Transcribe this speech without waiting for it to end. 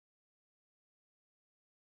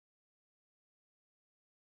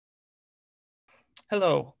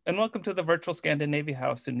Hello, and welcome to the virtual Scandinavia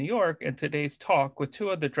House in New York and today's talk with two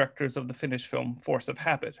of the directors of the Finnish film Force of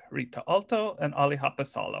Habit, Reetta Aalto and Alli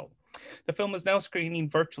Haapasalo. The film is now screening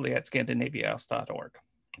virtually at scandinaviahouse.org.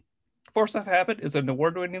 Force of Habit is an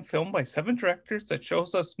award-winning film by 7 directors that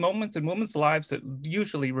shows us moments in women's lives that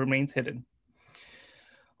usually remains hidden.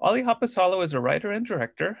 Alli Haapasalo is a writer and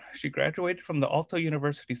director. She graduated from the Aalto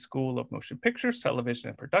University School of Motion Pictures, Television,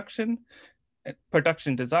 and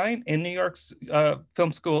Production Design in New York's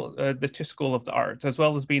film school, the Tisch School of the Arts, as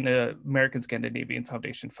well as being an American Scandinavian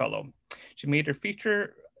Foundation Fellow. She made her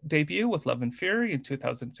feature debut with Love and Fury in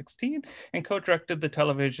 2016 and co-directed the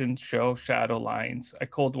television show Shadow Lines, a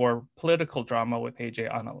Cold War political drama with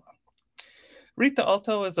AJ Anala. Reetta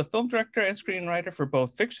Aalto is a film director and screenwriter for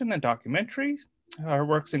both fiction and documentaries. Her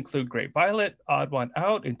works include Great Violet, Odd One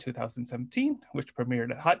Out in 2017, which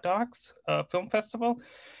premiered at Hot Docs Film Festival,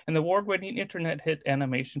 and the award-winning internet hit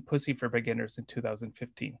animation Pussy for Beginners in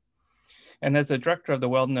 2015. And as a director of the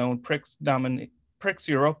well-known Prix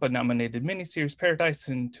Europa nominated miniseries Paradise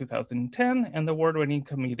in 2010, and the award-winning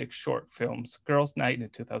comedic short films Girls' Night in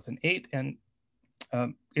 2008 and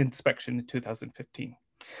Inspection in 2015.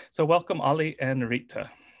 So welcome, Alli and Reetta.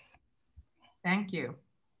 Thank you.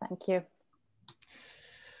 Thank you.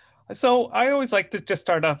 So I always like to just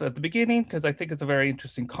start off at the beginning because I think it's a very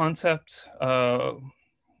interesting concept. Can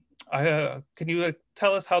you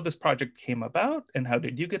tell us how this project came about and how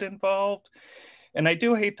did you get involved? And I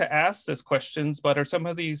do hate to ask these questions, but are some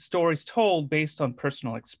of these stories told based on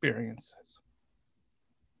personal experiences?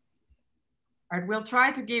 All right, we'll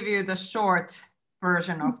try to give you the short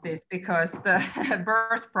version of this because the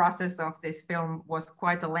birth process of this film was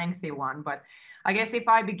quite a lengthy one, but I guess if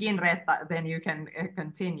I begin, Reetta, then you can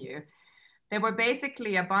continue. There were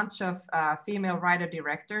basically a bunch of female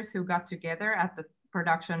writer-directors who got together at the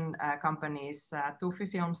production company's Tuffi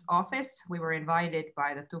Films office. We were invited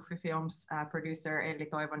by the Tuffi Films producer Elli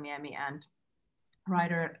Toivoniemi and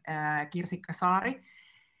writer Kirsikka Saari.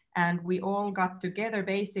 And we all got together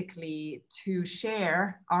basically to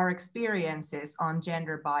share our experiences on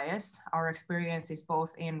gender bias, our experiences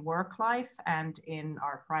both in work life and in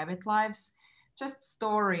our private lives, just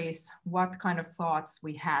stories, what kind of thoughts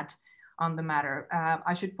we had on the matter.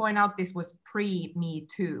 I should point out this was pre-Me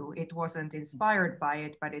Too. It wasn't inspired by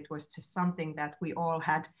it, but it was just something that we all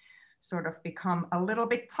had sort of become a little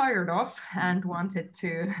bit tired of and wanted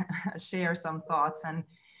to share some thoughts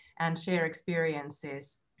and share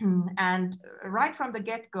experiences. And right from the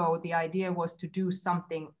get-go, the idea was to do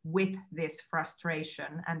something with this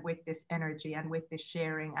frustration and with this energy and with this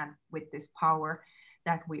sharing and with this power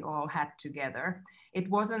that we all had together. It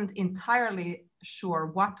wasn't entirely sure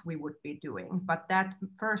what we would be doing, but that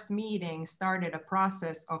first meeting started a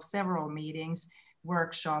process of several meetings,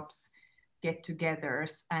 workshops,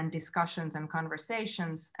 get-togethers, and discussions and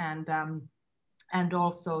conversations, and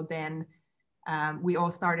also then we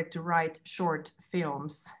all started to write short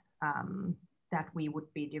films that we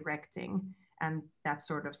would be directing, and that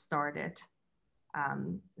sort of started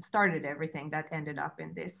everything that ended up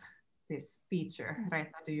in this feature.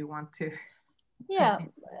 Reetta, do you want to? Yeah,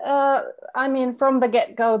 I mean, from the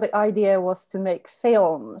get-go, the idea was to make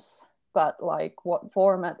films, but like what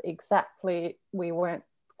format exactly, we weren't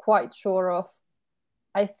quite sure of.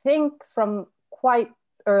 I think from quite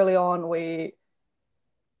early on, we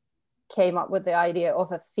came up with the idea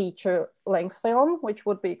of a feature-length film, which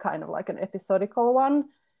would be kind of like an episodical one.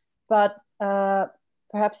 But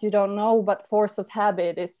perhaps you don't know, but Force of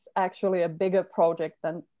Habit is actually a bigger project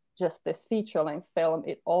than just this feature-length film.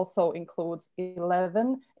 It also includes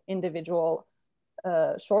 11 individual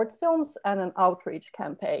short films and an outreach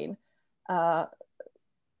campaign.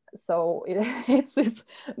 So it's this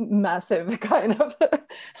massive kind of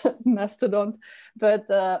mastodon. But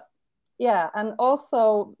yeah, and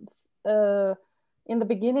also in the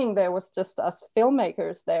beginning there was just us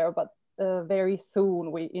filmmakers there, but very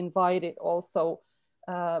soon we invited also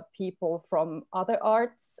people from other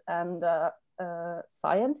arts and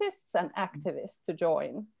scientists and activists to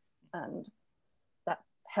join, and that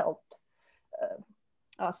helped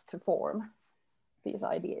us to form these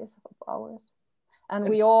ideas of ours. And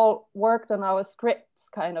we all worked on our scripts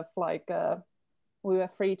kind of like we were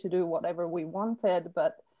free to do whatever we wanted,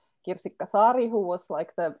 but Kirsikka Saari, who was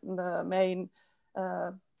like the main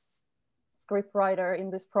script writer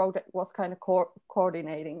in this project, was kind of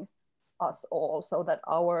coordinating us all so that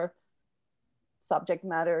our subject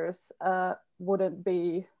matters would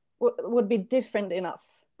be different enough,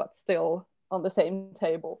 but still on the same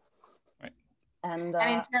table. Right. And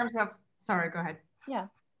in terms of, sorry, go ahead. Yeah,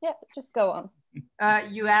 just go on.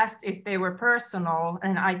 you asked if they were personal,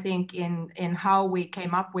 and I think in how we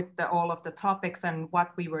came up with all of the topics and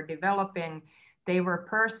what we were developing, they were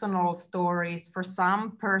personal stories for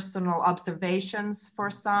some, personal observations for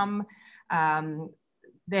some,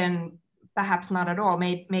 then perhaps not at all.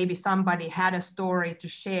 Maybe somebody had a story to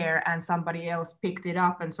share and somebody else picked it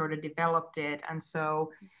up and sort of developed it. And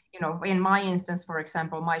so, you know, in my instance, for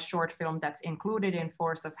example, my short film that's included in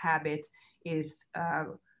Force of Habit is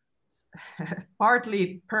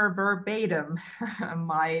partly per verbatim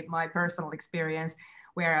my personal experience,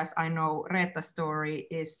 whereas I know Reetta's story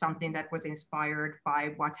is something that was inspired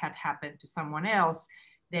by what had happened to someone else,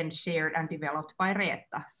 then shared and developed by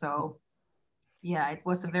Reetta. So yeah, it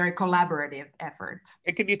was a very collaborative effort.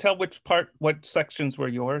 And can you tell what sections were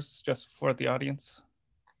yours, just for the audience?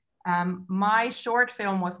 My short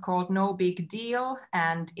film was called No Big Deal,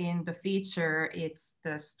 and in the feature, it's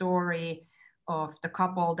the story of the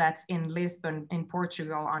couple that's in Lisbon, in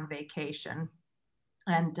Portugal, on vacation.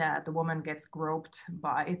 And the woman gets groped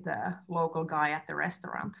by the local guy at the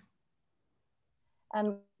restaurant.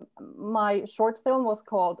 And my short film was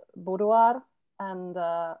called Boudoir, and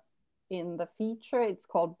in the feature, it's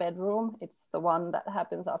called Bedroom. It's the one that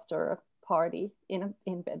happens after a party in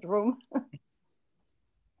bedroom.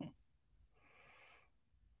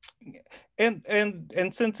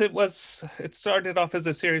 And since it started off as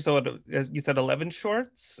a series of, as you said, 11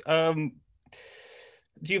 shorts, do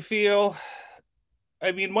you feel,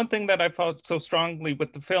 I mean, one thing that I felt so strongly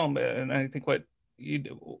with the film, and I think what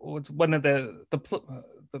was one of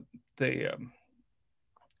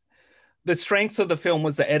the strengths of the film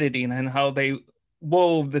was the editing and how they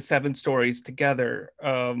wove the 7 stories together.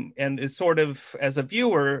 And it's sort of, as a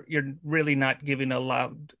viewer, you're really not giving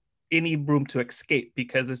any room to escape,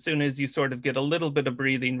 because as soon as you sort of get a little bit of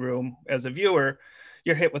breathing room as a viewer,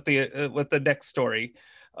 you're hit with the next story.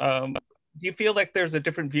 Do you feel like there's a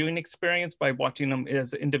different viewing experience by watching them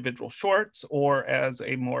as individual shorts or as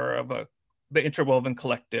a more of the interwoven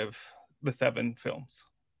collective, the 7 films,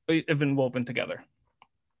 even woven together?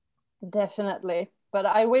 Definitely, but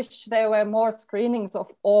I wish there were more screenings of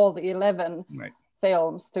all the 11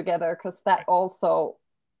 films together, because that also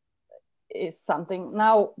is something.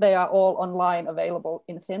 Now they are all online available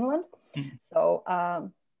in Finland. So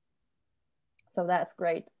that's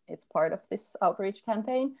great. It's part of this outreach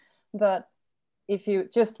campaign. But if you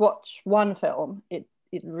just watch one film, it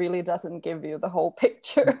really doesn't give you the whole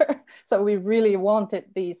picture. So we really wanted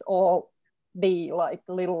these all be like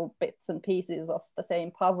little bits and pieces of the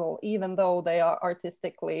same puzzle, even though they are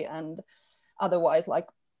artistically and otherwise like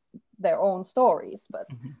their own stories. But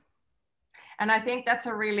and I think that's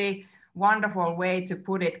a really wonderful way to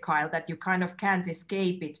put it, Kyle, that you kind of can't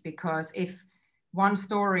escape it, because if one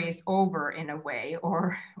story is over in a way,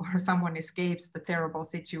 or someone escapes the terrible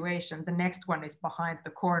situation, the next one is behind the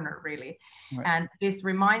corner, really. Right. And this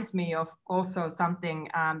reminds me of also something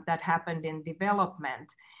that happened in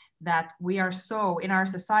development, that we are so, in our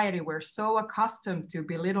society, we're so accustomed to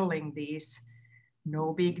belittling these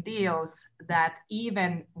no big deals that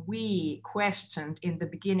even we questioned in the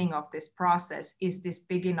beginning of this process, is this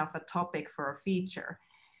big enough a topic for a feature?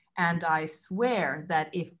 And I swear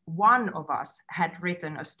that if one of us had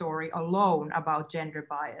written a story alone about gender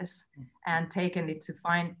bias and taken it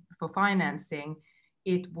for financing,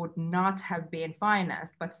 it would not have been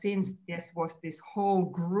financed. But since this was this whole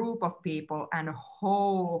group of people and a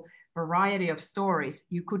whole variety of stories,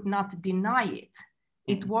 you could not deny it.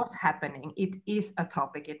 It was happening. It is a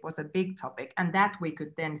topic. It was a big topic. And that we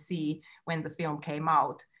could then see when the film came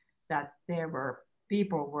out, that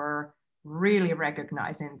people were really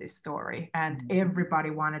recognizing this story, and everybody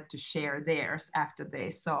wanted to share theirs after they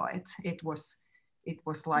saw it. It was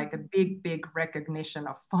like a big recognition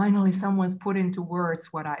of finally someone's put into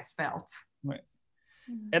words what I felt. Right.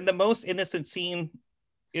 And the most innocent scene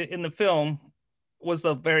in the film was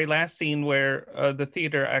the very last scene where the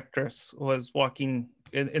theater actress was walking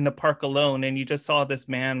in the park alone, and you just saw this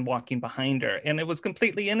man walking behind her, and it was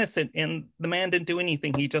completely innocent, and the man didn't do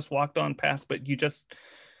anything. He just walked on past, but you just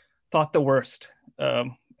thought the worst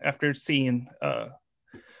after seeing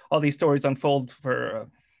all these stories unfold for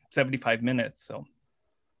 75 minutes. So,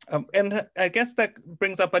 and I guess that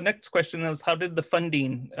brings up a next question: is how did the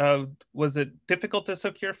funding? Was it difficult to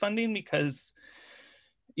secure funding? Because,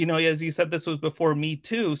 you know, as you said, this was before Me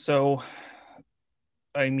Too. So,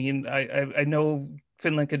 I mean, I know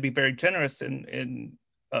Finland could be very generous in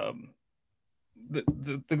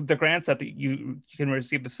the grants that you can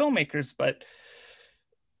receive as filmmakers, but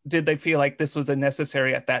did they feel like this was a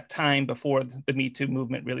necessary at that time before the Me Too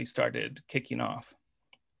movement really started kicking off?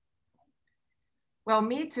 Well,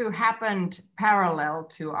 Me Too happened parallel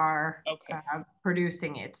to our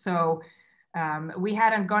producing it. So we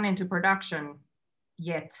hadn't gone into production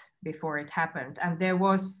yet before it happened. And there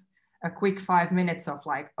was a quick 5 minutes of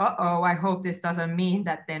like, uh-oh, I hope this doesn't mean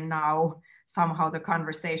that then now somehow the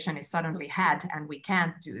conversation is suddenly had and we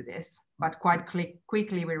can't do this. But quite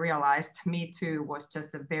quickly we realized Me Too was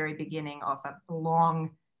just the very beginning of a long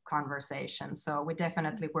conversation. So we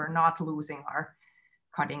definitely were not losing our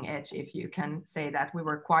cutting edge, if you can say that. We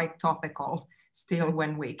were quite topical still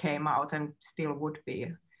when we came out and still would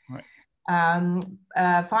be. Right.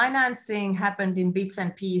 Financing happened in bits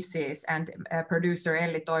and pieces, and producer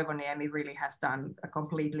Elli Toivoniemi really has done a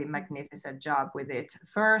completely magnificent job with it.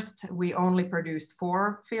 First, we only produced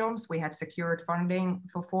 4 films. We had secured funding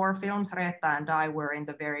for 4 films. Reetta and I were in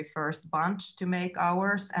the very first bunch to make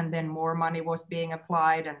ours, and then more money was being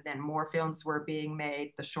applied, and then more films were being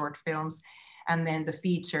made, the short films, and then the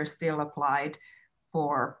feature still applied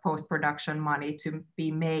for post-production money to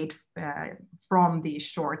be made from these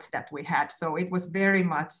shorts that we had. So it was very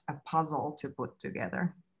much a puzzle to put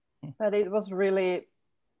together. But it was really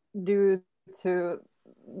due to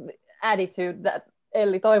the attitude that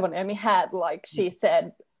Elli Toivoniemi had, like she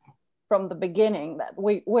said from the beginning, that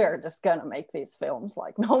we're just gonna make these films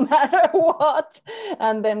like no matter what.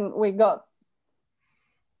 And then we got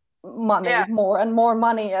money, more and more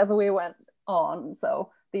money as we went on.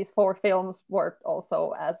 So these 4 films worked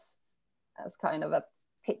also as kind of a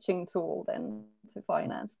pitching tool then to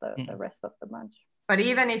finance the rest of the bunch. But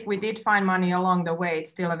even if we did find money along the way, it's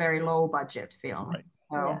still a very low budget film. Right.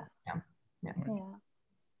 So, yeah.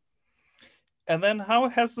 And then how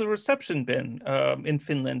has the reception been in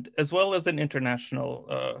Finland, as well as an international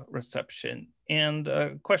reception? And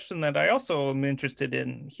a question that I also am interested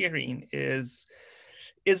in hearing is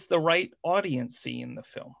the right audience seeing the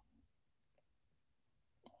film?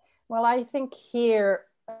 Well, I think here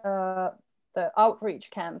the outreach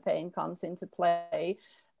campaign comes into play.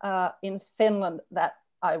 In Finland, that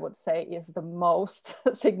I would say is the most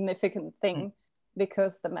significant thing,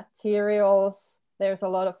 because the materials, there's a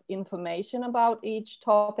lot of information about each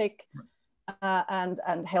topic, and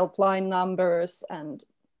helpline numbers and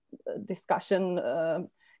discussion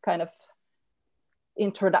kind of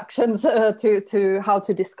introductions to how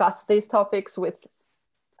to discuss these topics with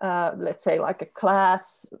let's say like a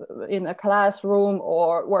class, in a classroom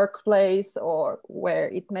or workplace or where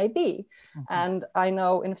it may be. And I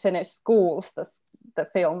know in Finnish schools the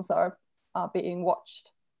films are being watched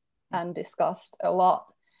and discussed a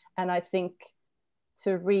lot. And I think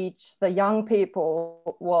to reach the young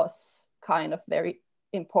people was kind of very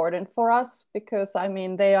important for us, because I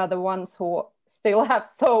mean they are the ones who still have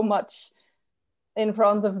so much in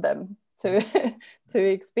front of them to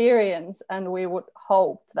experience, and we would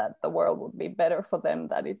hope that the world would be better for them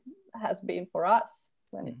than it has been for us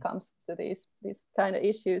when it comes to these kind of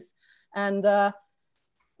issues. And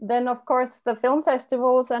then of course the film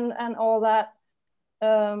festivals and all that,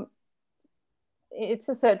 it's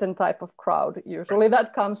a certain type of crowd usually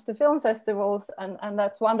that comes to film festivals, and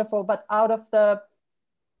that's wonderful. But out of the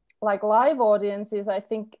like live audiences, I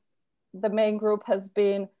think the main group has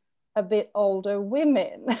been a bit older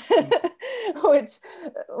women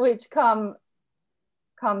which come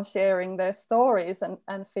sharing their stories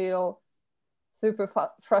and feel super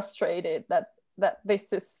frustrated that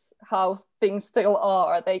this is how things still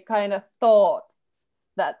are. They kind of thought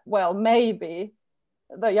that, well, maybe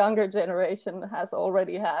the younger generation has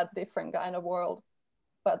already had different kind of world,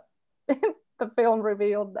 but the film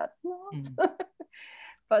revealed that's not.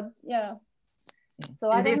 But yeah, so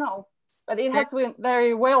I don't know. But it has been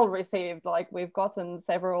very well received. Like we've gotten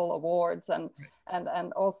several awards and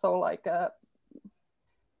also like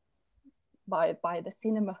by the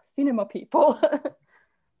cinema people.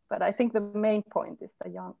 But I think the main point is the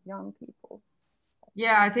young people.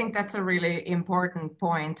 Yeah, I think that's a really important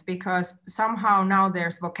point, because somehow now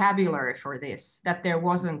there's vocabulary for this that there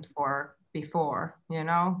wasn't for before, you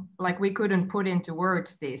know, like we couldn't put into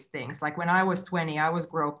words these things. Like when I was 20, I was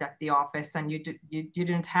groped at the office, and you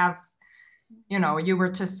didn't have, you know, you were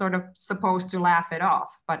just sort of supposed to laugh it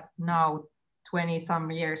off. But now 20 some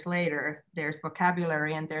years later, there's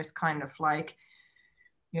vocabulary, and there's kind of like,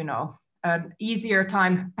 you know, an easier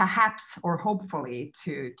time perhaps, or hopefully,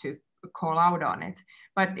 to call out on it.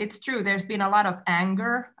 But it's true, there's been a lot of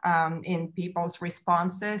anger in people's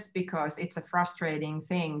responses, because it's a frustrating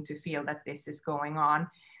thing to feel that this is going on.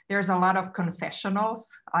 There's a lot of confessionals.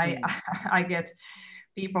 I get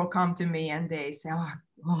people come to me and they say, oh,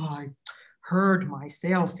 I heard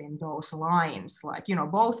myself in those lines, like, you know,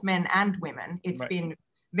 both men and women. It's been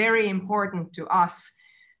very important to us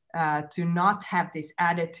to not have this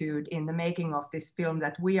attitude in the making of this film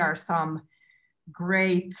that we are some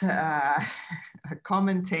great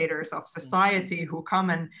commentators of society who come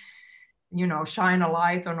and, you know, shine a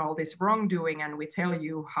light on all this wrongdoing and we tell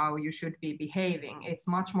you how you should be behaving. It's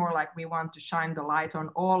much more like we want to shine the light on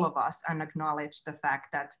all of us and acknowledge the fact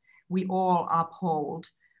that we all uphold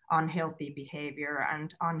unhealthy behavior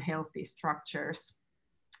and unhealthy structures.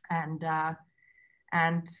 And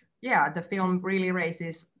yeah, the film really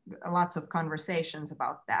raises lots of conversations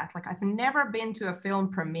about that. Like, I've never been to a film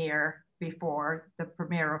premiere before the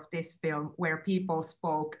premiere of this film where people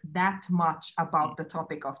spoke that much about the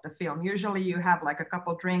topic of the film. Usually you have like a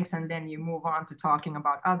couple drinks and then you move on to talking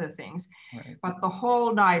about other things. Right. But the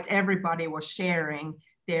whole night, everybody was sharing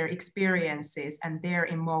their experiences and their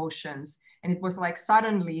emotions. And it was like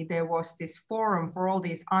suddenly there was this forum for all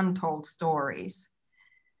these untold stories.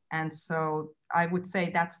 And so I would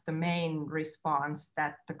say that's the main response,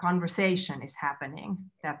 that the conversation is happening.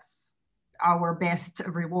 That's our best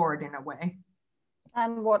reward in a way.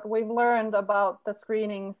 And what we've learned about the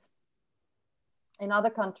screenings in other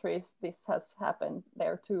countries, this has happened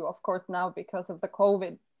there too. Of course, now because of the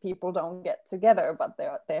COVID, people don't get together, but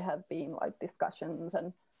there have been like discussions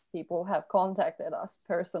and people have contacted us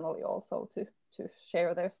personally also to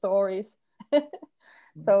share their stories.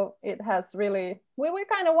 So it has really, we were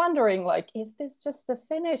kind of wondering, like, is this just a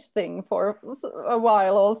Finnish thing for a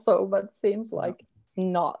while also, but seems like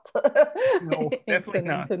not. No, it's an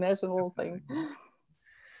not. International thing.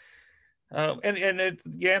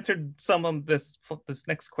 You answered some of this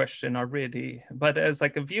next question already, but as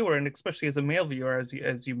like a viewer, and especially as a male viewer,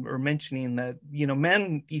 as you were mentioning that, you know,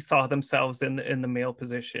 men saw themselves in the male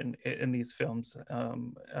position in these films,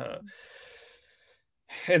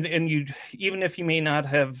 and you, even if you may not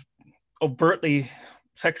have overtly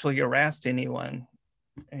sexually harassed anyone,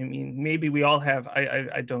 I mean, maybe we all have.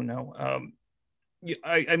 I don't know.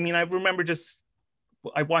 I mean, I remember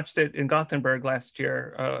I watched it in Gothenburg last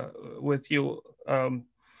year with you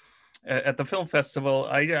at the film festival.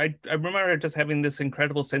 I remember just having this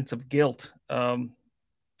incredible sense of guilt, and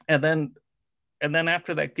then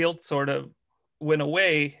after that guilt sort of went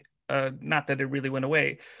away, not that it really went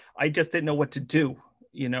away, I just didn't know what to do,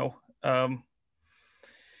 you know.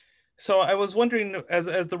 So I was wondering, as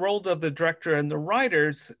the role of the director and the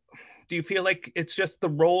writers, do you feel like it's just the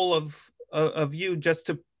role of you just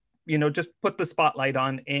to, you know, just put the spotlight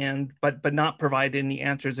on but not provide any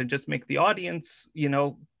answers and just make the audience, you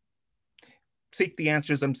know, seek the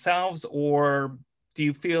answers themselves? Or do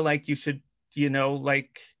you feel like you should, you know,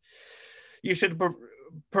 like you should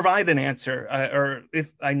provide an answer? Or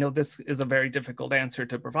if, I know this is a very difficult answer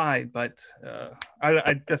to provide, but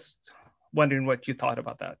I just wondering what you thought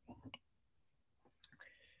about that.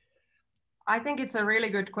 I think it's a really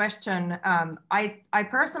good question. I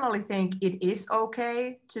personally think it is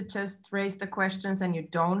okay to just raise the questions and you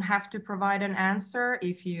don't have to provide an answer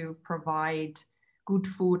if you provide good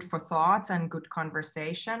food for thought and good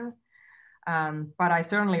conversation. But I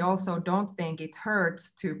certainly also don't think it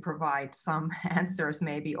hurts to provide some answers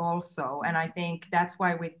maybe also. And I think that's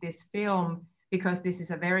why with this film, because this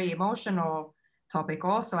is a very emotional topic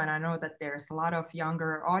also, and I know that there's a lot of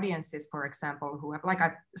younger audiences, for example, who have, like,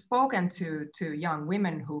 I've spoken to young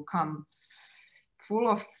women who come full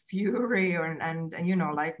of fury and you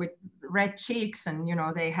know, like with red cheeks, and you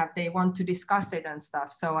know, they want to discuss it and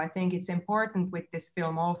stuff. So I think it's important with this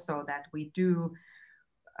film also that we do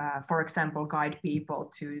for example, guide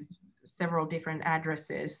people to several different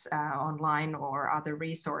addresses online or other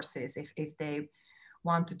resources if they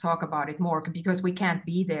want to talk about it more, because we can't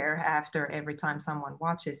be there after every time someone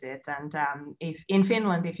watches it. And if in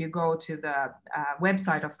Finland, if you go to the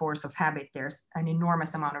website of Force of Habit, there's an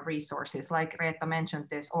enormous amount of resources. Like Reetta mentioned,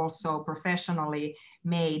 there's also professionally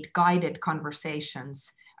made guided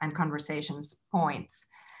conversations and conversations points.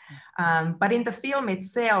 But in the film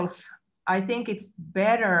itself, I think it's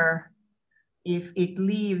better if it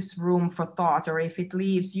leaves room for thought, or if it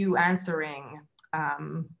leaves you answering,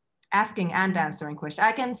 asking and answering questions.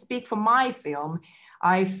 I can speak for my film.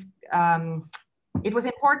 It was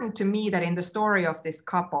important to me that in the story of this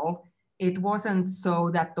couple, it wasn't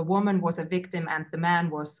so that the woman was a victim and the man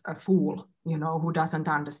was a fool, you know, who doesn't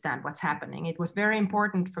understand what's happening. It was very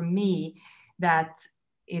important for me that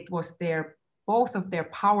it was both of their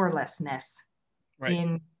powerlessness,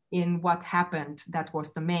 right, in what happened, that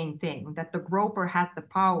was the main thing, that the groper had the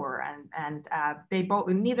power, and they both,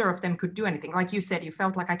 neither of them could do anything. Like you said, you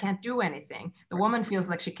felt like, I can't do anything. The woman feels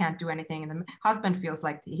like she can't do anything, and the husband feels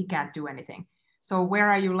like he can't do anything. So where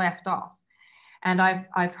are you left off? And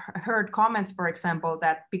I've heard comments, for example,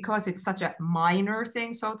 that because it's such a minor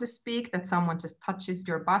thing, so to speak, that someone just touches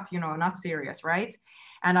your butt, you know, not serious, right?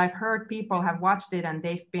 And I've heard people have watched it and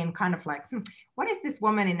they've been kind of like, what is this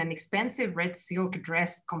woman in an expensive red silk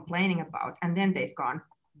dress complaining about? And then they've gone,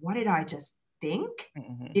 what did I just think?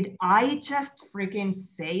 Did I just freaking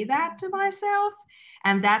say that to myself?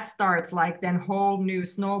 And that starts like then whole new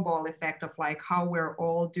snowball effect of like how we're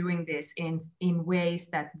all doing this in ways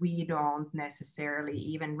that we don't necessarily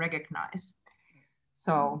even recognize.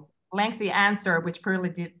 So lengthy answer, which probably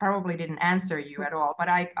didn't answer you at all, but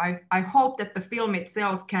I hope that the film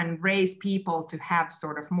itself can raise people to have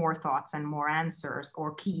sort of more thoughts and more answers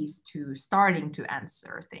or keys to starting to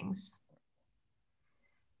answer things.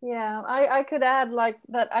 Yeah, I could add like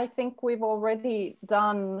that. I think we've already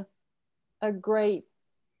done a great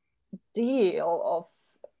deal of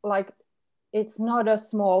like, it's not a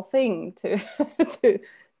small thing to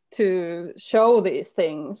to show these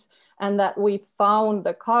things, and that we found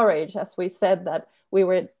the courage, as we said, that we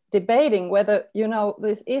were debating whether, you know,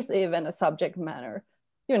 this is even a subject matter.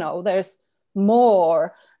 You know, there's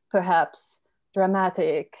more perhaps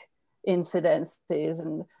dramatic incidences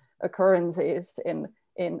and occurrences in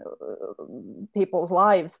people's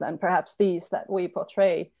lives than perhaps these that we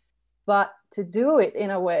portray, but to do it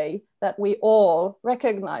in a way that we all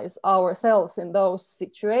recognize ourselves in those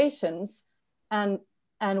situations, and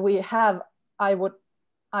we have, I would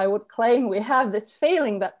claim we have this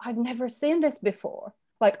feeling that I've never seen this before.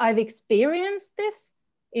 Like, I've experienced this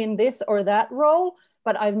in this or that role,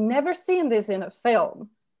 but I've never seen this in a film.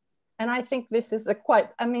 And I think this is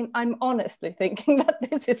I'm honestly thinking that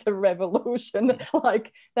this is a revolution,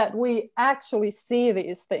 like that we actually see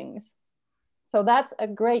these things. So that's a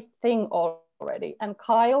great thing already. And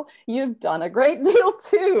Kyle, you've done a great deal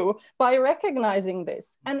too by recognizing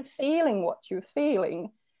this and feeling what you're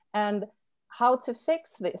feeling. And how to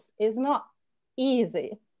fix this is not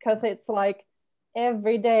easy, because it's like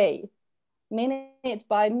every day, minute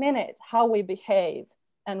by minute, how we behave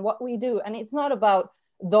and what we do. And it's not about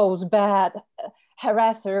those bad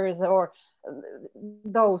harassers or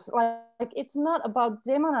those, like it's not about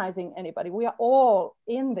demonizing anybody. We are all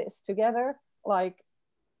in this together, like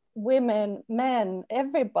women, men,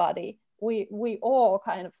 everybody. We all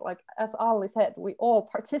kind of, like, as Alli said, we all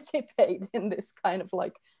participate in this kind of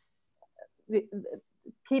like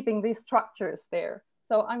keeping these structures there.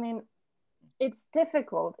 So I mean, it's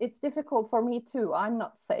difficult. It's difficult for me too. I'm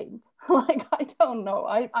not saint. Like, I don't know.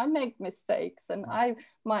 I make mistakes and I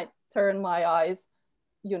might turn my eyes,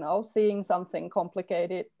 you know, seeing something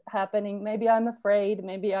complicated happening. Maybe I'm afraid.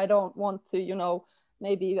 Maybe I don't want to, you know,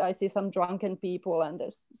 maybe I see some drunken people and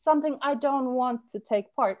there's something I don't want to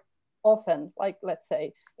take part often, like let's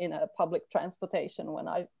say in a public transportation when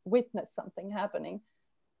I witness something happening.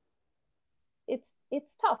 It's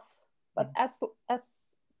tough, but as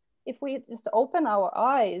if we just open our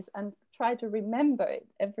eyes and try to remember it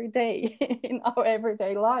every day in our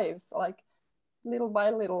everyday lives, like little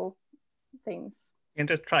by little things. And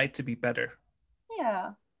just try to be better.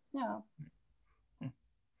 Yeah.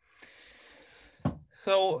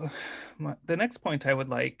 So the next point I would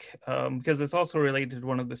like, because it's also related to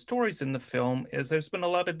one of the stories in the film, is there's been a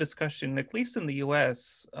lot of discussion, at least in the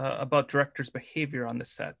US, about directors' behavior on the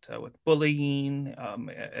set with bullying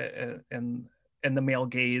and the male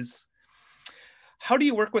gaze. How do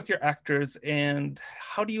you work with your actors, and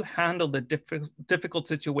how do you handle the difficult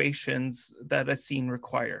situations that a scene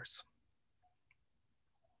requires?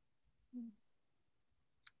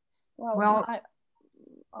 Well,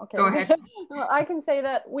 okay. Go ahead. I can say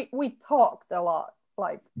that we talked a lot,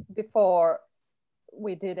 like before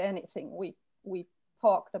we did anything. We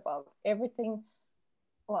talked about everything,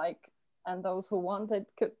 like, and those who wanted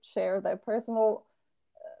could share their personal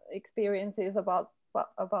experiences about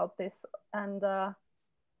this, and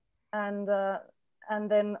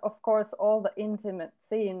then of course all the intimate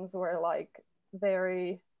scenes were like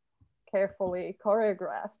very carefully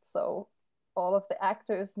choreographed, so all of the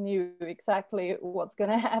actors knew exactly what's going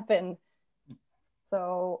to happen.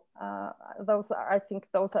 So I think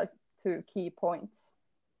those are two key points.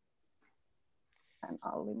 And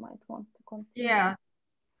Alli might want to continue.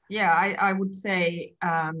 Yeah, I would say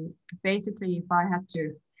basically, if I had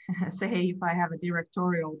to say, if I have a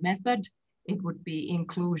directorial method, it would be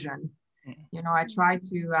inclusion. You know, I try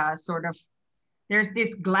to sort of, there's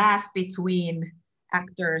this glass between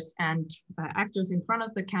actors and actors in front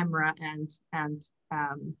of the camera and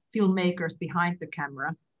filmmakers behind the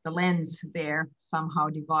camera. The lens there somehow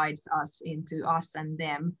divides us into us and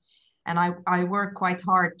them. And I work quite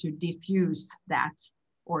hard to diffuse that,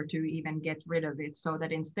 or to even get rid of it, so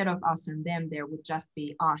that instead of us and them, there would just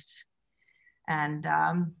be us. And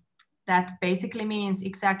that basically means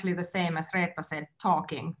exactly the same as Reetta said,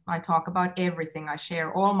 talking. I talk about everything. I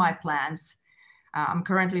share all my plans. I'm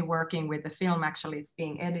currently working with the film. Actually, it's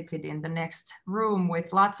being edited in the next room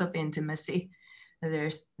with lots of intimacy.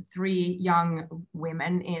 There's 3 young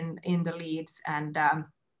women in the leads, and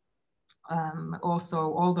also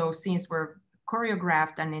all those scenes were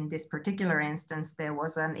choreographed. And in this particular instance, there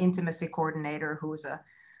was an intimacy coordinator who's a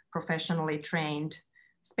professionally trained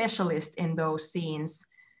specialist in those scenes,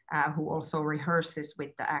 who also rehearses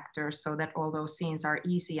with the actors so that all those scenes are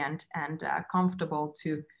easy and comfortable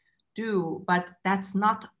to do. But that's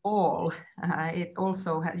not all. It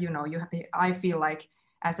also, I feel like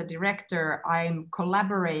as a director, I'm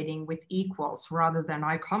collaborating with equals rather than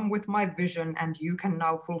I come with my vision and you can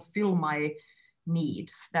now fulfill my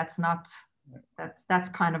needs. That's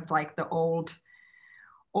kind of like the old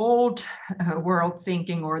world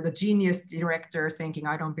thinking, or the genius director thinking.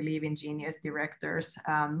 I don't believe in genius directors.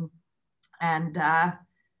 And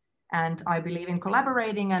I believe in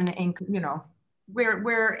collaborating and in,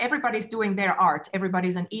 where everybody's doing their art.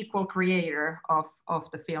 Everybody's an equal creator of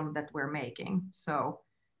the film that we're making. So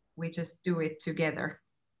we just do it together.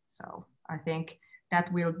 So I think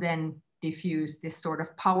that will then diffuse this sort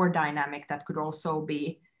of power dynamic that could also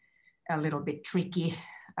be a little bit tricky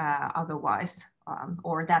otherwise.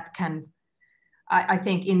 Or that can, I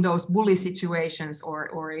think in those bully situations,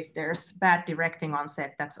 or if there's bad directing on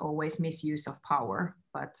set, that's always misuse of power.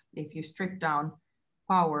 But if you strip down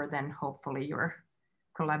power, then hopefully you're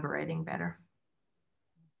collaborating better.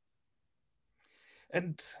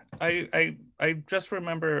 And I just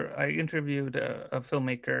remember I interviewed a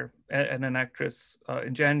filmmaker and an actress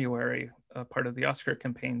in January, part of the Oscar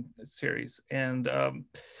campaign series. And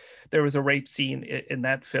there was a rape scene in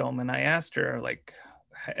that film. And I asked her, like,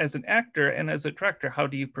 as an actor and as a director, how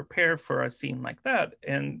do you prepare for a scene like that?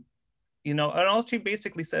 And and all she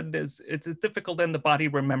basically said is it's as difficult than the body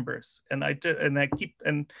remembers. And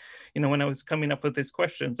when I was coming up with these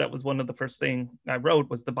questions, that was one of the first thing I wrote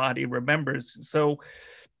was the body remembers. So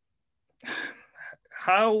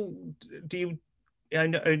how do you,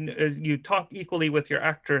 you talk equally with your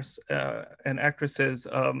actors and actresses,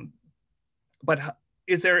 but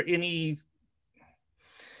is there any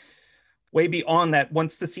way beyond that?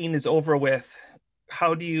 Once the scene is over with,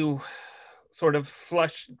 how do you sort of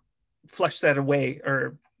flush that away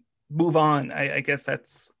or move on? I guess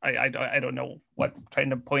that's, I don't know what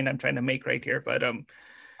point I'm trying to make right here, but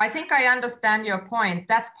I think I understand your point.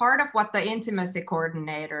 That's part of what the intimacy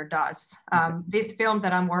coordinator does. This film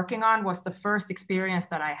that I'm working on was the first experience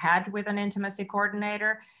that I had with an intimacy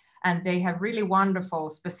coordinator, and they have really wonderful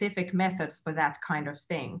specific methods for that kind of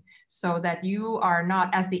thing, so that you are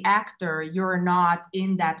not, as the actor, you're not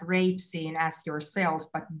in that rape scene as yourself,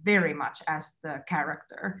 but very much as the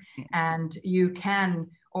character. And you can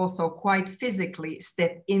also quite physically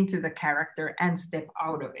step into the character and step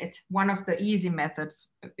out of it. One of the easy methods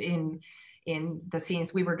in the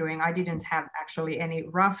scenes we were doing, I didn't have actually any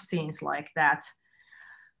rough scenes like that.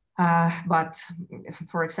 But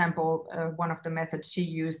for example, one of the methods she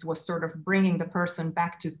used was sort of bringing the person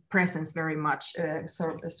back to presence very much,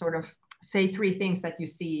 sort of say 3 things that you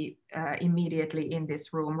see immediately in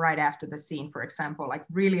this room right after the scene, for example, like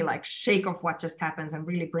really like shake off what just happens and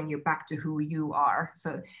really bring you back to who you are.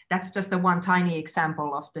 So that's just the one tiny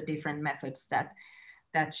example of the different methods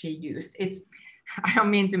that she used. I don't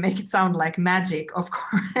mean to make it sound like magic, of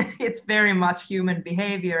course. It's very much human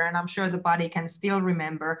behavior, and I'm sure the body can still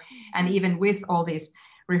remember. And even with all these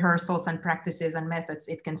rehearsals and practices and methods,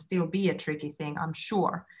 it can still be a tricky thing, I'm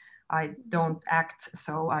sure. I don't act,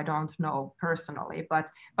 so I don't know personally,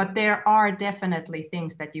 but there are definitely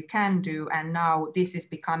things that you can do. And now this is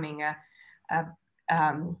becoming a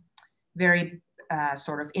very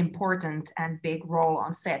sort of important and big role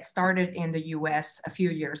on set. Started in the US a few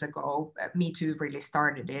years ago. Me Too really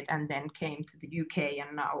started it, and then came to the UK,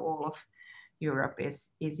 and now all of Europe is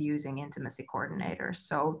using intimacy coordinators.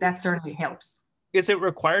 So that certainly helps. Is it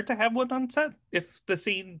required to have one on set if the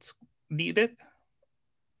scenes need it?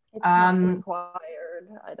 It's not required.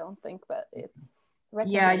 I don't think that it's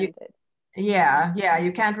recommended. Yeah,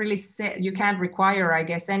 you can't really say, you can't require, I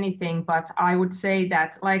guess, anything, but I would say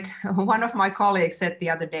that, like one of my colleagues said the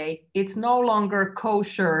other day, it's no longer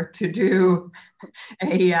kosher to do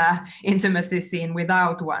a intimacy scene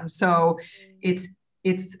without one. So it's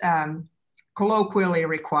colloquially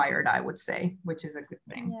required, I would say, which is a good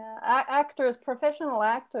thing. Yeah, professional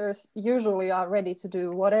actors usually are ready to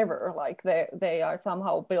do whatever. Like they are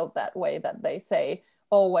somehow built that way that they say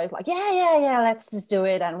always like, yeah, let's just do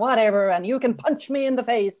it and whatever, and you can punch me in the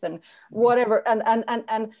face and whatever.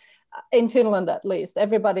 And in Finland at least,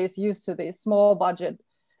 everybody is used to these small budget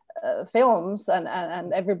films,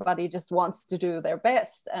 and everybody just wants to do their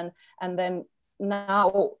best. And then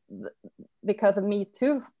now, because of Me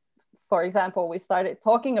Too, for example, we started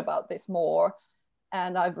talking about this more,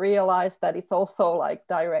 and I've realized that it's also like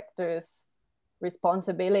directors'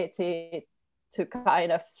 responsibility to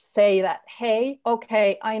kind of say that, hey,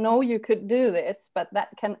 okay, I know you could do this, but that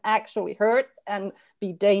can actually hurt and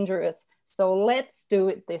be dangerous. So let's do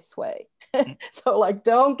it this way. So like,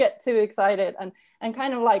 don't get too excited, and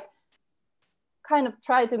kind of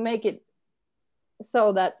try to make it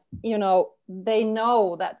so that, you know, they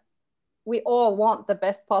know that we all want the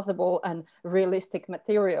best possible and realistic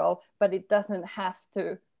material, but it doesn't have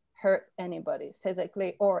to hurt anybody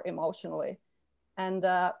physically or emotionally. And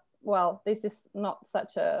well, this is not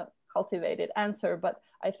such a cultivated answer, but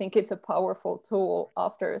I think it's a powerful tool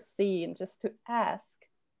after a scene just to ask,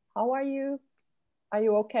 how are you? Are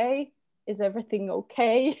you okay? Is everything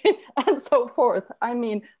okay? And so forth. I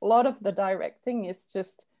mean, a lot of the directing is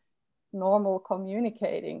just normal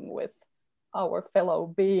communicating with our fellow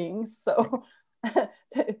beings. So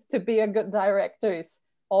to be a good director is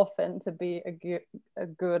often to be a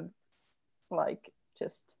good like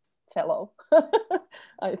just fellow.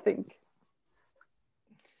 I think.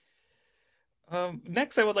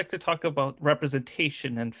 Next, I would like to talk about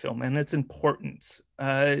representation in film and its importance.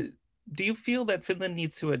 Do you feel that Finland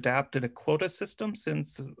needs to adapt to the quota system,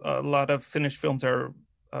 since a lot of Finnish films are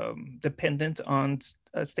dependent on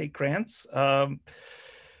state grants? That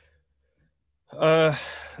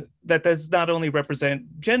does not only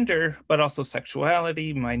represent gender, but also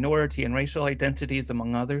sexuality, minority, and racial identities,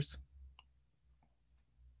 among others?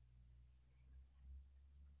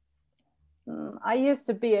 I used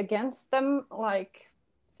to be against them, like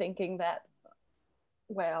thinking that,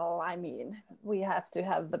 well, I mean, we have to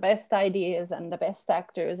have the best ideas and the best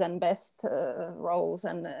actors and best roles,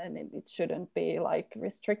 and it shouldn't be like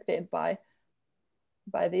restricted by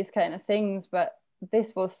these kind of things. But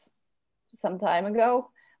this was some time ago,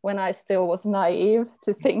 when I still was naive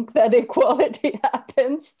to think that equality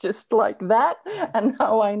happens just like that, and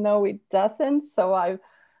now I know it doesn't. So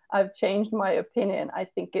I've changed my opinion. I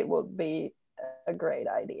think it would be a great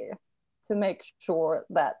idea to make sure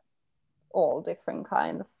that all different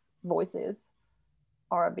kind of voices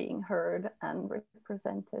are being heard and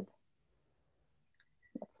represented.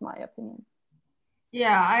 That's my opinion.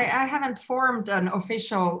 Yeah, I haven't formed an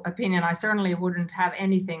official opinion. I certainly wouldn't have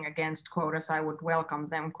anything against quotas. I would welcome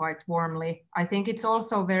them quite warmly. I think it's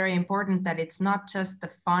also very important that it's not just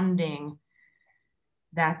the funding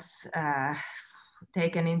that's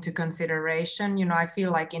taken into consideration. You know, I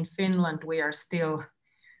feel like in Finland, we are still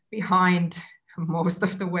behind most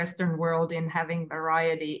of the Western world in having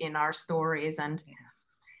variety in our stories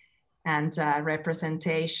and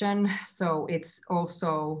representation. So it's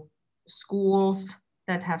also schools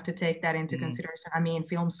that have to take that into consideration. I mean,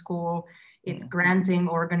 film school, it's granting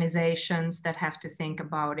organizations that have to think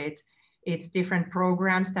about it. It's different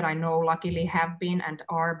programs that I know luckily have been and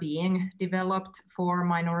are being developed for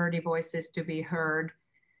minority voices to be heard.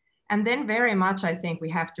 And then very much, I think we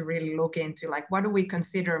have to really look into like, what do we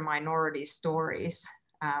consider minority stories?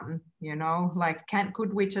 You know, like,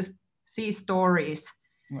 could we just see stories?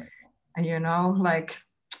 Right. And, you know, like,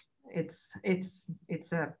 it's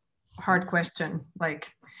a hard question. Like,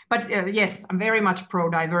 but yes, I'm very much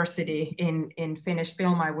pro diversity in Finnish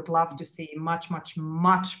film. I would love to see much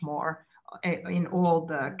more in all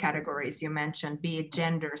the categories you mentioned, be it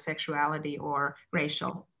gender, sexuality, or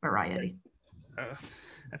racial variety. I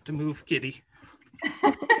have to move Kitty.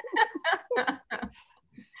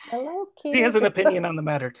 Hello, Kitty. He has an opinion on the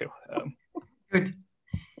matter too. Good.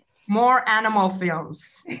 More animal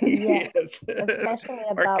films. Yes, especially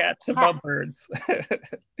about or cats, about birds.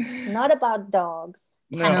 Not about dogs.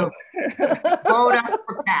 No. Quotas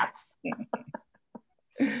for cats.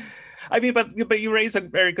 I mean, but you raise a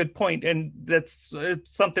very good point, and that's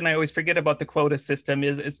something I always forget about the quota system.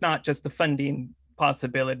 Is it's not just the funding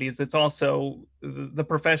possibilities; it's also the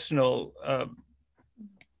professional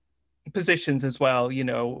positions as well. You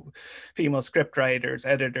know, female scriptwriters,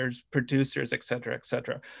 editors, producers, et cetera, et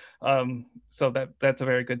cetera. So that's a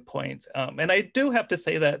very good point. And I do have to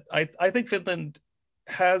say that I think Finland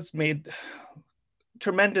has made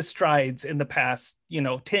tremendous strides in the past,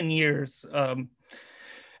 10 years.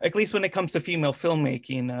 At least when it comes to female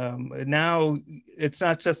filmmaking. Now it's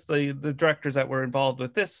not just the directors that were involved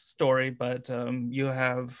with this story, but you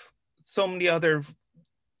have so many other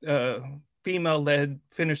female-led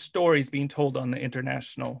Finnish stories being told on the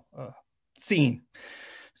international scene.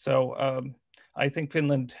 So I think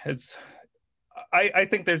Finland has, I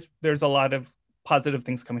think there's a lot of positive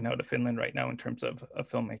things coming out of Finland right now in terms of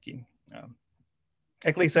filmmaking.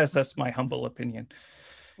 At least that's my humble opinion.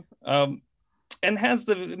 And has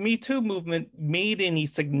the Me Too movement made any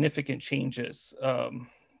significant changes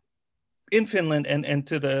in Finland and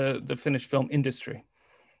to the Finnish film industry?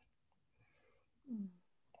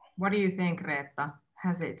 What do you think, Reetta?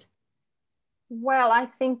 Has it? Well, I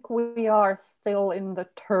think we are still in the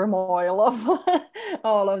turmoil of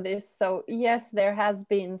all of this. So yes, there has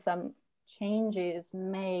been some changes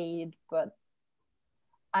made, but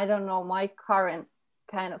I don't know, my current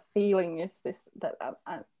kind of feeling is this, that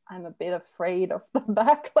I'm a bit afraid of the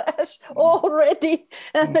backlash already.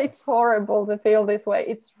 And it's horrible to feel this way.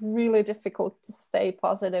 It's really difficult to stay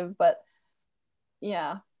positive, but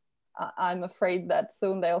yeah, I'm afraid that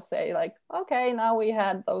soon they'll say like, okay, now we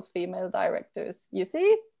had those female directors, you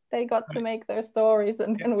see, they got to make their stories,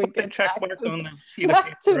 and then we get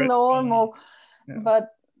back to normal. Yeah.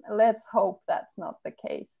 But let's hope that's not the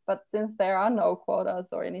case. But since there are no quotas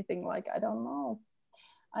or anything, like, I don't know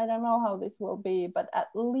how this will be, but at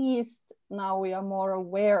least now we are more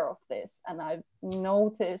aware of this. And I've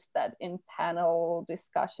noticed that in panel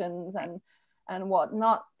discussions and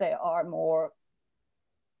whatnot, there are more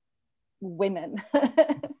women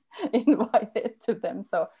invited to them.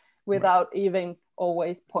 So without even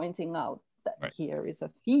always pointing out that here is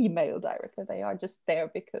a female director, they are just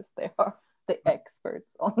there because they are the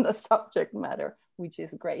experts on the subject matter, which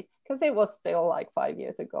is great. Because it was still like 5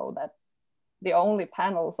 years ago that the only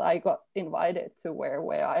panels I got invited to were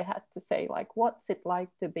where I had to say like, what's it like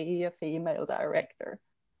to be a female director?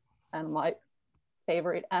 And my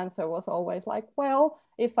favorite answer was always like, well,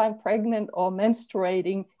 if I'm pregnant or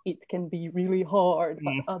menstruating, it can be really hard.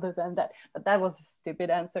 But other than that, but that was a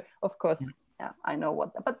stupid answer. Of course, yeah, I know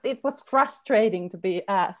what, but it was frustrating to be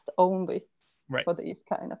asked only for these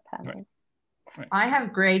kind of panels. I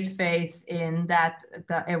have great faith in that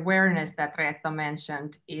the awareness that Reetta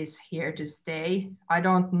mentioned is here to stay. I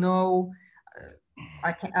don't know,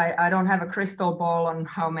 I don't have a crystal ball on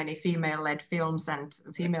how many female-led films and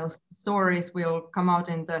female stories will come out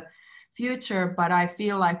in the future, but I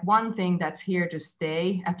feel like one thing that's here to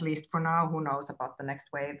stay, at least for now, who knows about the next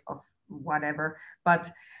wave of whatever,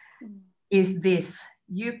 but is this: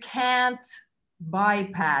 you can't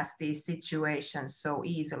bypass these situations so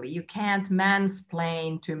easily. You can't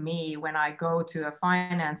mansplain to me when I go to a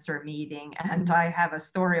financer meeting and I have a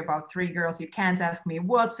story about 3 girls. You can't ask me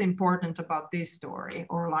what's important about this story,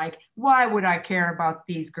 or like, why would I care about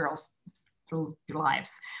these girls'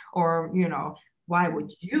 lives, or, you know, why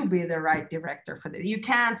would you be the right director for that? You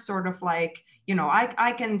can't sort of like, you know,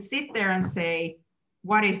 I can sit there and say,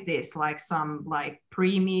 what is this, like some like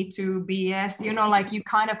pre-Me Too BS, you know, like you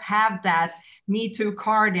kind of have that Me Too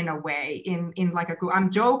card in a way, in like I'm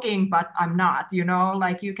joking, but I'm not, you know,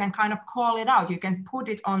 like you can kind of call it out. You can put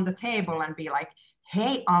it on the table and be like,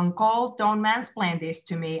 hey, uncle, don't mansplain this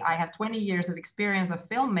to me. I have 20 years of experience of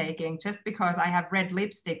filmmaking. Just because I have red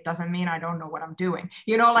lipstick doesn't mean I don't know what I'm doing.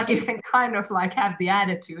 You know, like you can kind of like have the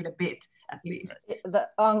attitude a bit, at least.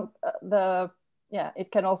 Yeah,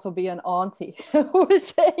 it can also be an auntie who is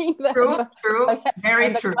saying that. True, like,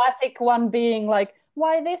 very true. The classic one being like,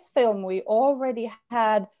 why this film? We already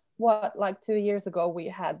had, what, like 2 years ago, we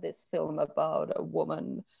had this film about a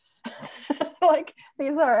woman. Like,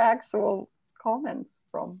 these are actual comments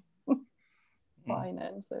from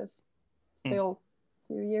financiers still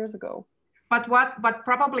a few years ago. But what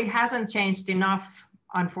probably hasn't changed enough,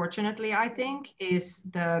 unfortunately, I think, is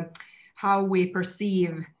how we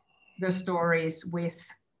perceive the stories with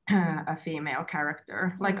a female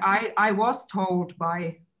character. Like I was told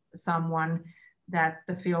by someone that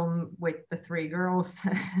the film with the 3 girls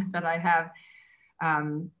that I have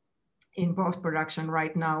in post-production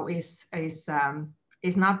right now is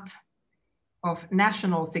not of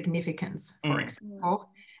national significance, for example.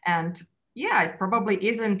 And yeah, it probably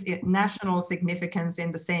isn't national significance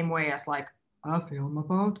in the same way as like a film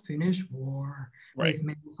about Finnish war with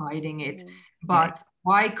men fighting it. But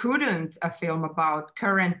why couldn't a film about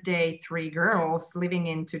current day 3 girls living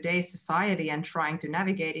in today's society and trying to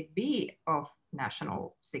navigate it be of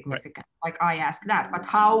national significance? Like, I ask that, but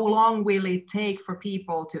how long will it take for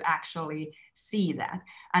people to actually see that?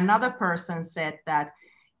 Another person said that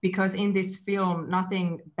because in this film,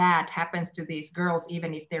 nothing bad happens to these girls,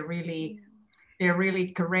 even if they're really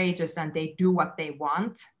courageous and they do what they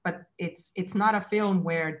want, but it's not a film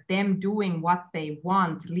where them doing what they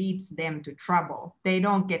want leads them to trouble. They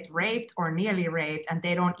don't get raped or nearly raped, and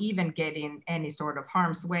they don't even get in any sort of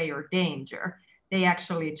harm's way or danger. They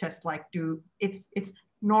actually just like it's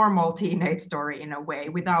normal teenage story in a way,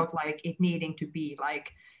 without like it needing to be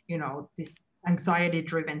like, you know, this anxiety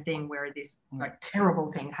driven thing where this like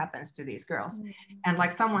terrible thing happens to these girls. And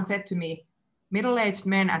like someone said to me, middle-aged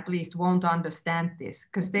men at least won't understand this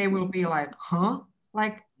because they will be like, huh?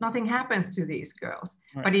 Like nothing happens to these girls.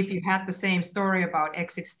 Right. But if you had the same story about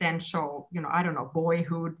existential, you know, I don't know,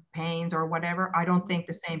 boyhood pains or whatever, I don't think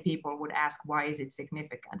the same people would ask, why is it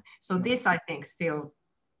significant? So this, I think, still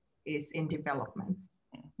is in development.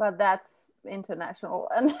 But that's international,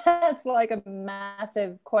 and that's like a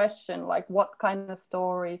massive question, like what kind of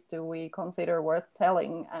stories do we consider worth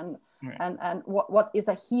telling, and and what is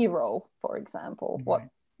a hero, for example?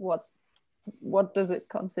 What does it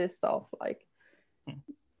consist of? Like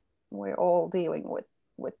we're all dealing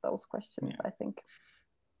with those questions, I think.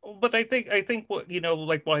 But I think what, you know,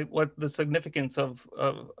 like what the significance of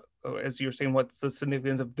as you're saying, what's the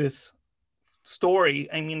significance of this story?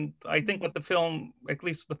 I mean, I think what the film, at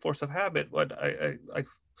least The Force of Habit, what I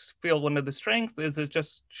feel one of the strengths is, it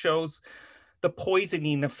just shows the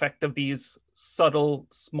poisoning effect of these subtle,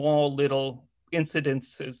 small little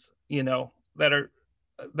incidences, you know,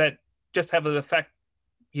 that just have an effect,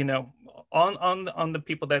 you know, on the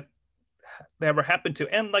people that ever happened to,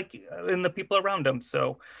 and like in the people around them.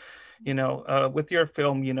 So, you know, with your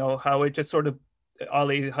film, you know, how it just sort of,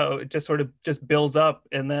 Alli, how it just sort of just builds up,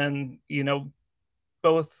 and then, you know,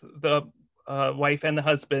 both the wife and the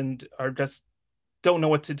husband are just don't know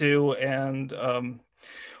what to do, and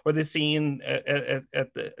or the scene at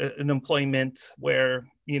an employment where,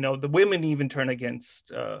 you know, the women even turn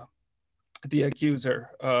against the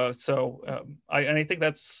accuser. I think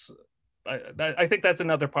that's I think that's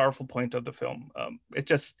another powerful point of the film. It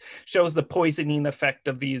just shows the poisoning effect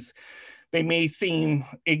of these. They may seem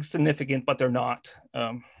insignificant, but they're not.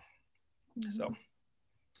 So,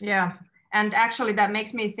 yeah. And actually, that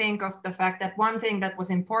makes me think of the fact that one thing that was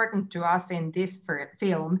important to us in this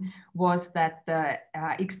film was that the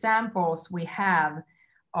examples we have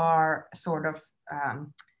are sort of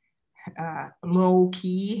low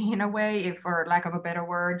key in a way, if for lack of a better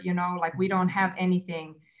word, you know, like we don't have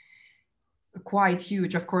anything quite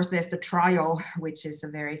huge. Of course, there's the trial, which is a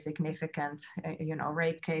very significant, you know,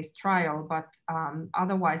 rape case trial, but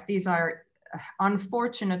otherwise these are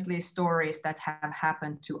unfortunately stories that have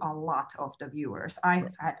happened to a lot of the viewers.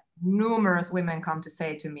 I've had numerous women come to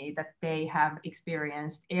say to me that they have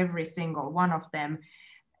experienced every single one of them,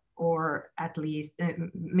 or at least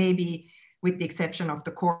maybe with the exception of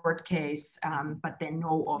the court case, but they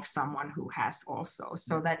know of someone who has also,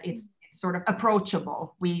 so that it's sort of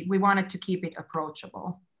approachable. We wanted to keep it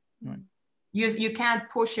approachable. You can't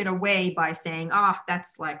push it away by saying,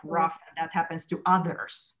 that's like rough, and that happens to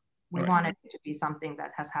others. We wanted it to be something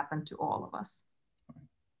that has happened to all of us.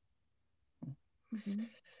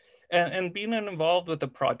 And being involved with a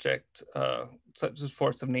project such as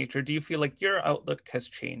Force of Nature, do you feel like your outlook has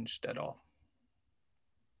changed at all?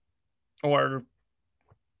 Or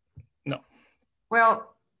no?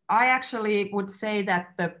 Well, I actually would say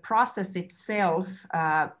that the process itself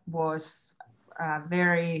was a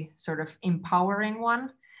very sort of empowering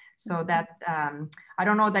one. So that I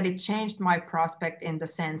don't know that it changed my prospect in the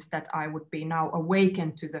sense that I would be now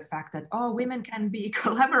awakened to the fact that, oh, women can be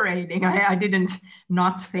collaborating. I didn't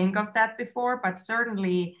not think of that before, but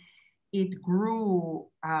certainly it grew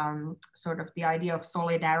sort of the idea of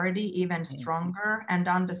solidarity even stronger, and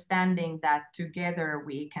understanding that together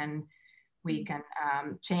we can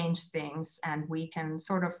change things, and we can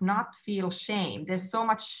sort of not feel shame. There's so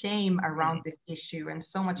much shame around this issue, and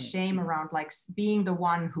so much shame around like being the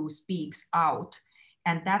one who speaks out.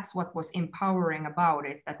 And that's what was empowering about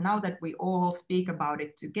it, that now that we all speak about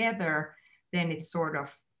it together, then it's sort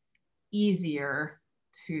of easier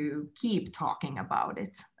to keep talking about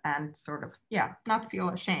it and sort of, not feel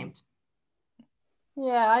ashamed.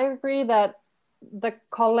 Yeah, I agree that the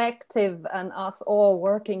collective and us all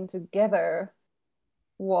working together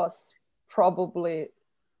was probably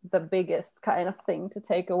the biggest kind of thing to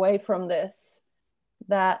take away from this.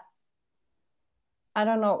 That, I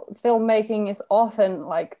don't know, filmmaking is often,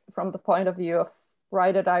 like, from the point of view of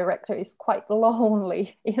writer director, is quite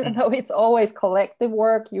lonely, even though it's always collective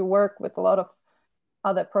work. You work with a lot of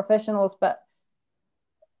other professionals, but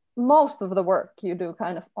most of the work you do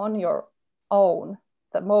kind of on your own.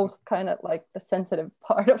 The most kind of like the sensitive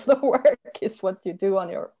part of the work is what you do on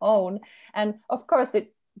your own. And of course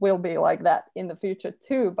it will be like that in the future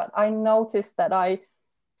too. But I noticed that I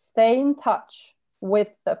stay in touch with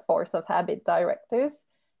the Force of Habit directors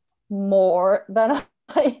more than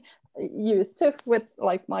I used to with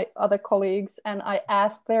like my other colleagues. And I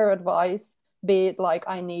ask their advice, be it like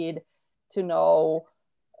I need to know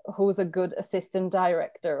who's a good assistant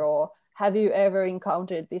director, or have you ever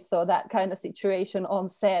encountered this or that kind of situation on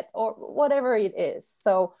set, or whatever it is.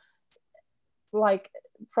 So like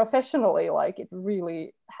professionally, like it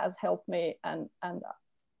really has helped me, and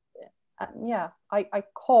yeah, I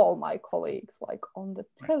call my colleagues like on the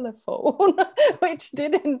telephone, which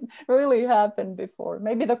didn't really happen before.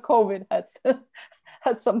 Maybe the COVID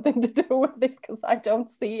has something to do with this, because I don't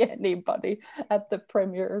see anybody at the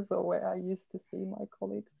premieres or where I used to see my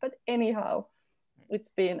colleagues. But anyhow,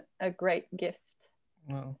 it's been a great gift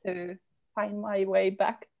to find my way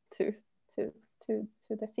back to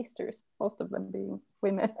the sisters, most of them being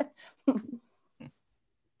women.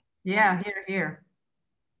 Yeah, here.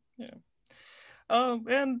 Yeah.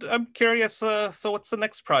 And I'm curious, so what's the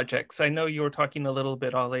next projects? I know you were talking a little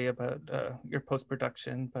bit, Alli, about your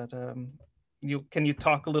post-production, but can you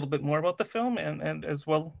talk a little bit more about the film? And as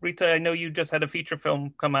well, Reetta, I know you just had a feature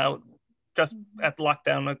film come out just at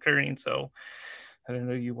lockdown occurring, so I don't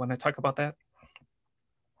know, you want to talk about that?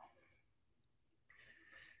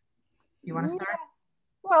 You want to start?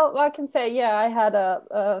 Well, I can say, yeah, I had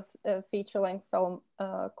a feature-length film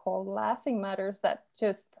called Laughing Matters that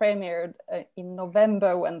just premiered in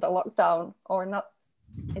November when the lockdown, or not,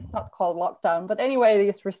 it's not called lockdown, but anyway,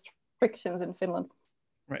 these restrictions in Finland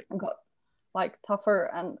got like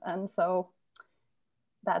tougher, and so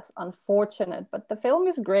that's unfortunate, but the film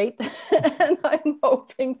is great and I'm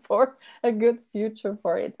hoping for a good future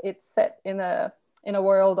for it. It's set in a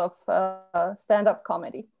world of stand-up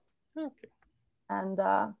comedy. Okay. And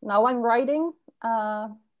now I'm writing.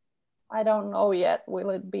 I don't know yet, will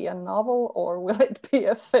it be a novel or will it be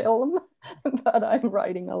a film? But I'm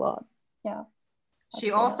writing a lot. Yeah.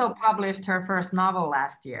 She also published her first novel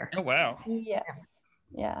last year. Oh, wow. Yes.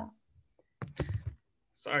 Yeah.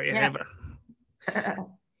 Sorry, yeah.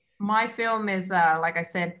 My film is, like I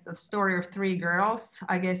said, the story of three girls.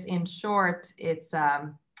 I guess in short, it's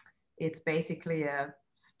basically a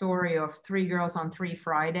story of three girls on 3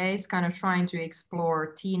 Fridays, kind of trying to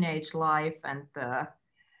explore teenage life and the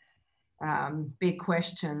big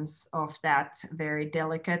questions of that very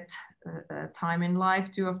delicate time in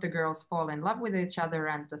life. 2 of the girls fall in love with each other,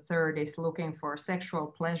 and the third is looking for sexual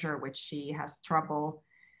pleasure, which she has trouble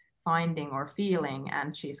finding or feeling,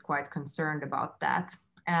 and she's quite concerned about that.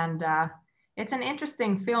 And it's an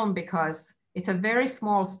interesting film because it's a very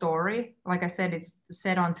small story. Like I said, it's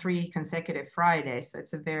set on 3 consecutive Fridays, so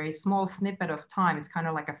it's a very small snippet of time. It's kind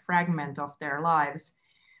of like a fragment of their lives.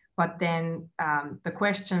 But then the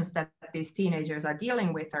questions that these teenagers are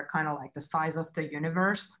dealing with are kind of like the size of the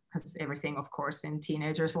universe, because everything, of course, in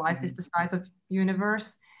teenagers' life is the size of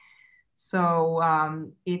universe. So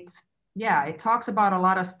it talks about a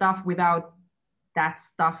lot of stuff without that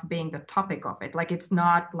stuff being the topic of it. Like, it's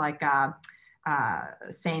not like a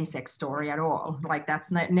same-sex story at all. Like,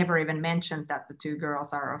 that's never even mentioned that the 2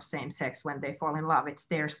 girls are of same sex when they fall in love. It's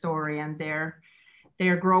their story and their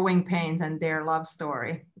growing pains and their love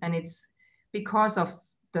story. And it's because of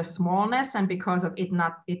the smallness and because of it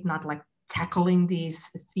not like tackling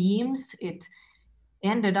these themes, it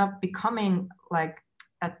ended up becoming like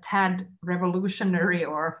a tad revolutionary,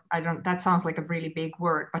 or that sounds like a really big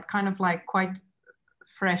word, but kind of like quite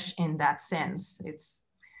fresh in that sense.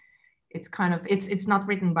 It's kind of, it's not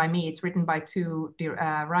written by me, it's written by 2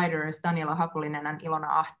 writers, Daniela Hakulinen and Ilona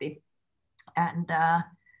Ahti.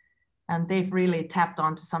 And they've really tapped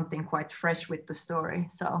onto something quite fresh with the story.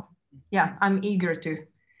 So yeah, I'm eager to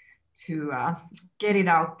get it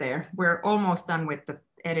out there. We're almost done with the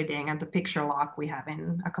editing, and the picture lock we have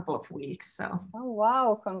in a couple of weeks. So. Oh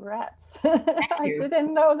wow! Congrats! I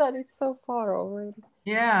didn't know that it's so far already.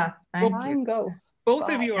 Yeah, time goes.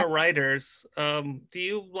 Both of you are writers. Do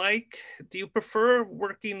you prefer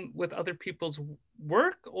working with other people's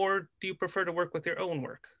work, or do you prefer to work with your own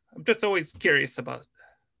work? I'm just always curious about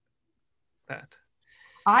that.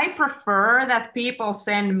 I prefer that people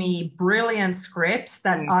send me brilliant scripts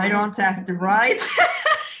that I don't have to write.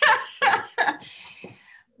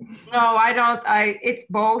 No, I don't. It's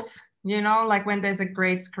both, like when there's a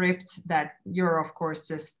great script that you're of course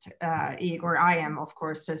just eager, I am of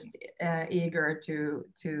course just eager to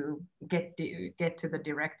get to the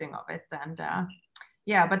directing of it. And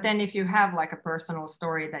yeah, but then if you have like a personal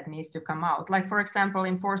story that needs to come out, like for example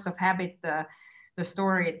in Force of Habit, the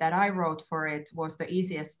story that I wrote for it was the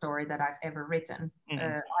easiest story that I've ever written.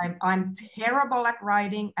 I'm terrible at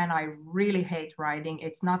writing, and I really hate writing.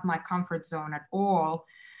 It's not my comfort zone at all.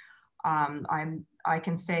 I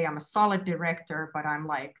can say I'm a solid director, but I'm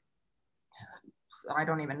like, I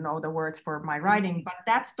don't even know the words for my writing. But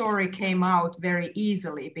that story came out very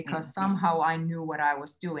easily because somehow I knew what I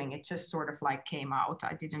was doing. It just sort of like came out.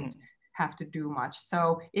 I didn't have to do much.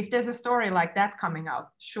 So if there's a story like that coming out,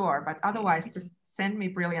 sure, but otherwise just send me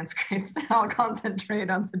brilliant scripts and I'll concentrate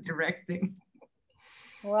on the directing.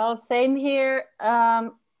 Well, same here.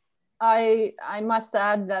 I must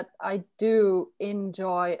add that I do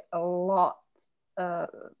enjoy a lot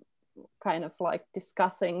kind of like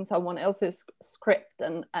discussing someone else's script,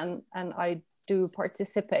 and I do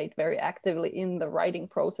participate very actively in the writing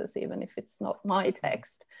process, even if it's not my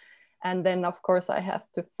text. And then of course I have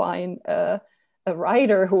to find a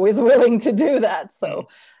writer who is willing to do that. So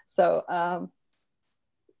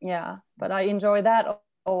yeah, but I enjoy that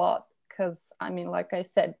a lot, because I mean, like I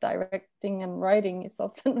said, directing and writing is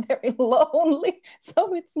often very lonely.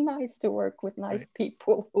 So it's nice to work with nice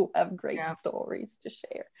people who have great stories to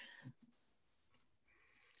share.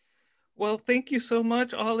 Well, thank you so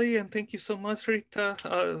much, Alli, and thank you so much, Reetta.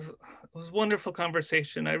 It was a wonderful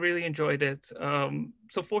conversation. I really enjoyed it.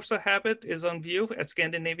 So Force of Habit is on view at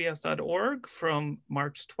scandinaviahouse.org from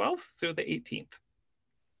March 12th through the 18th.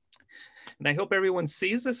 And I hope everyone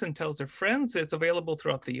sees this and tells their friends. It's available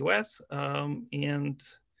throughout the US. Has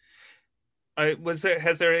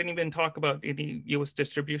there any been talk about any US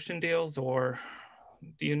distribution deals, or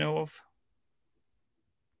do you know of?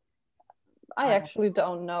 I actually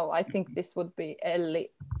don't know. I think this would be Elli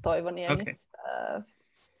Toivoniemi's.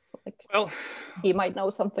 Okay. Well, he might know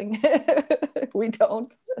something we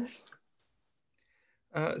don't.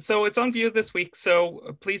 So it's on view this week,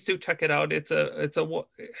 so please do check it out. It's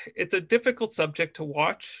a difficult subject to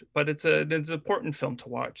watch, but it's an important film to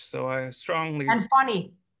watch. So I strongly and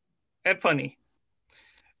funny.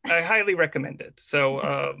 I highly recommend it.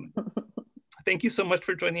 So thank you so much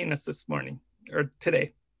for joining us this morning or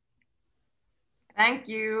today. Thank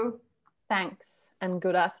you. Thanks, and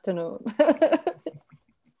good afternoon.